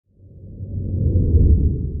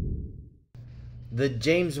The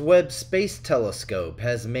James Webb Space Telescope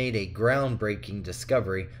has made a groundbreaking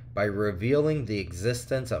discovery by revealing the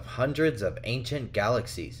existence of hundreds of ancient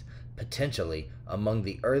galaxies, potentially among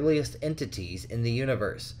the earliest entities in the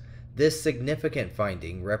universe. This significant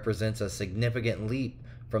finding represents a significant leap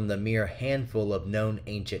from the mere handful of known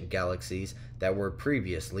ancient galaxies that were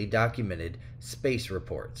previously documented space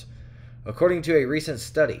reports. According to a recent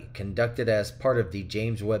study conducted as part of the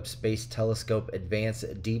James Webb Space Telescope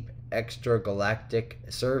Advanced Deep Extragalactic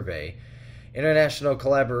Survey international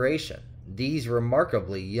collaboration, these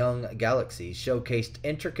remarkably young galaxies showcased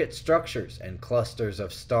intricate structures and clusters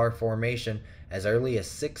of star formation as early as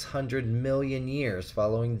 600 million years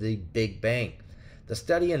following the Big Bang. The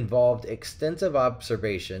study involved extensive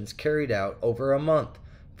observations carried out over a month,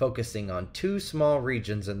 focusing on two small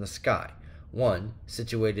regions in the sky, one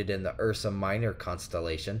situated in the Ursa Minor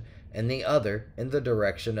constellation and the other in the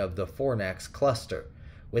direction of the Fornax cluster.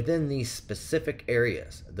 Within these specific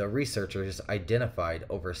areas, the researchers identified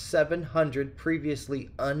over 700 previously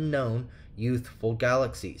unknown youthful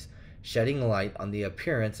galaxies, shedding light on the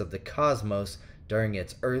appearance of the cosmos during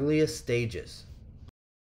its earliest stages.